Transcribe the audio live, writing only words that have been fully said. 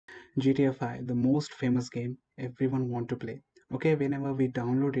GTA 5, the most famous game everyone want to play. Okay, whenever we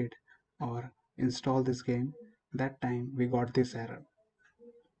download it or install this game, that time we got this error.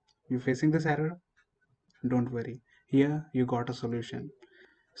 You facing this error? Don't worry. Here you got a solution.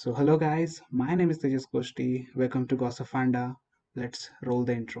 So hello guys, my name is Tejas Koshti. Welcome to Gossipfunda. Let's roll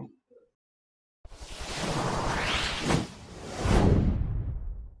the intro.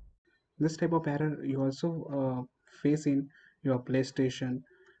 This type of error you also face in your PlayStation,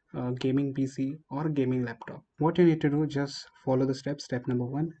 gaming PC or gaming laptop. What you need to do, just follow the steps. Step number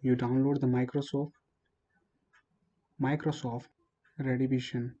one, you download the Microsoft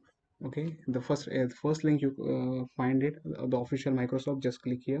Redivision. Okay, the first link you find it, the official Microsoft. Just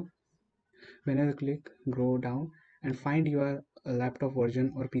click here. Whenever you click, go down and find your laptop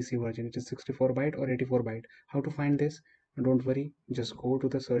version or PC version. It is 64 byte or 84 byte. How to find this? Don't worry, just go to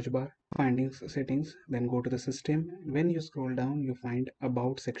the search bar, findings settings, then go to the system. When you scroll down, you find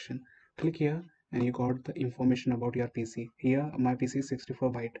about section. Click here and you got the information about your PC. Here my PC is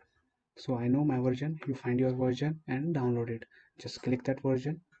 64 byte. So I know my version. You find your version and download it. Just click that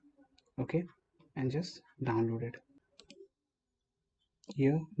version, okay, and just download it.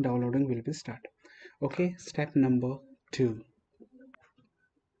 Here downloading will be start. Okay, step number two.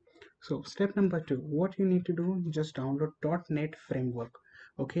 So step number two, what you need to do, just download .NET framework.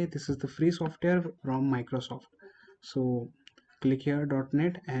 Okay, this is the free software from Microsoft. So click here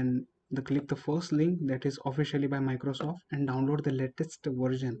 .NET and click the first link that is officially by Microsoft and download the latest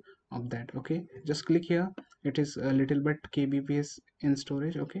version of that. Okay, just click here. It is a little bit kbps in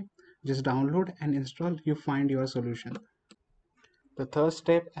storage. Okay, just download and install. You find your solution. The third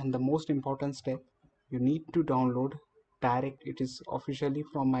step and the most important step, you need to download direct. It is officially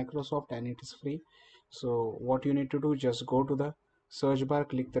from Microsoft and it is free. So what you need to do, just go to the search bar,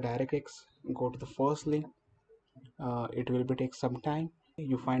 click the DirectX, go to the first link. It will be take some time.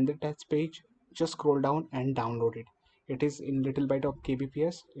 You find the test page, just scroll down and download it. It is in little bit of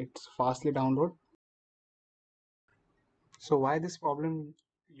kbps. It's fastly download. So why this problem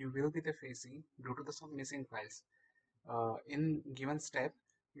you will be the facing due to the some missing files. In given step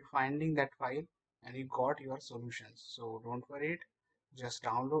you finding that file and you got your solutions. So don't worry it, just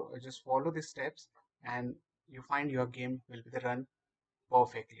download, just follow the steps and you find your game will be the run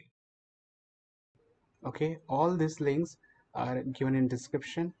perfectly. Okay, all these links are given in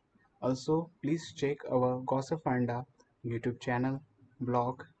description. Also please check our Gossipfunda YouTube channel,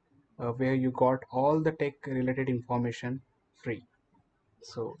 blog, where you got all the tech related information free.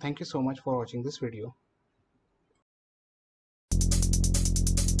 So thank you so much for watching this video.